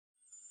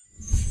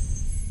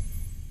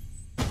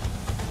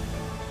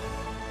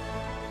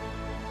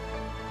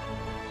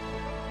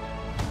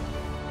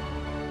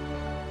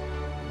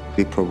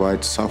we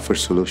provide software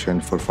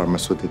solutions for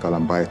pharmaceutical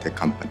and biotech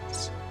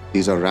companies.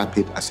 These are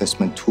rapid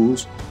assessment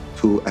tools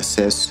to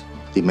assess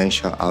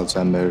dementia,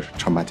 Alzheimer,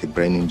 traumatic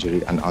brain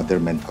injury, and other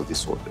mental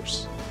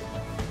disorders.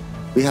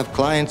 We have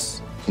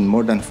clients in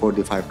more than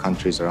 45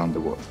 countries around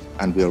the world,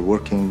 and we are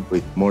working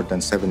with more than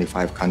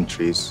 75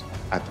 countries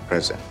at the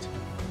present.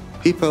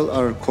 People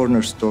are a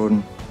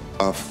cornerstone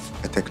of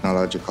a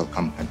technological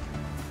company.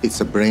 It's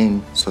a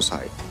brain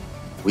society.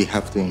 We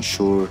have to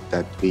ensure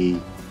that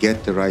we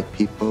get the right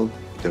people,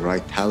 the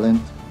right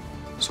talent,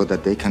 so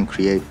that they can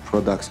create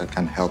products that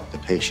can help the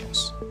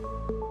patients.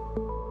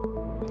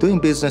 Doing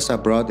business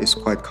abroad is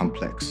quite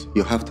complex.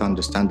 You have to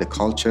understand the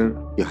culture,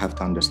 you have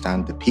to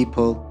understand the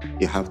people,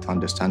 you have to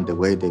understand the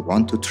way they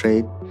want to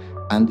trade,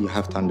 and you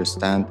have to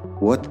understand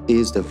what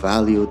is the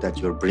value that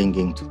you're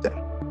bringing to them.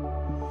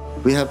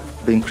 We have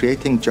been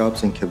creating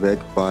jobs in Quebec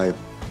by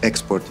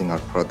exporting our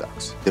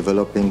products,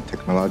 developing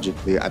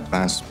technologically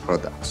advanced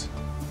products.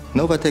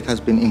 Novatek has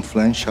been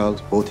influential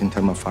both in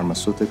terms of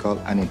pharmaceutical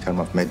and in terms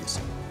of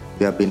medicine.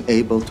 We have been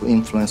able to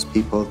influence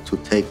people to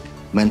take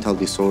mental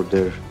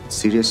disorder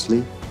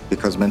seriously,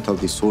 because mental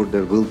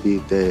disorder will be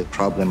the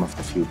problem of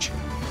the future.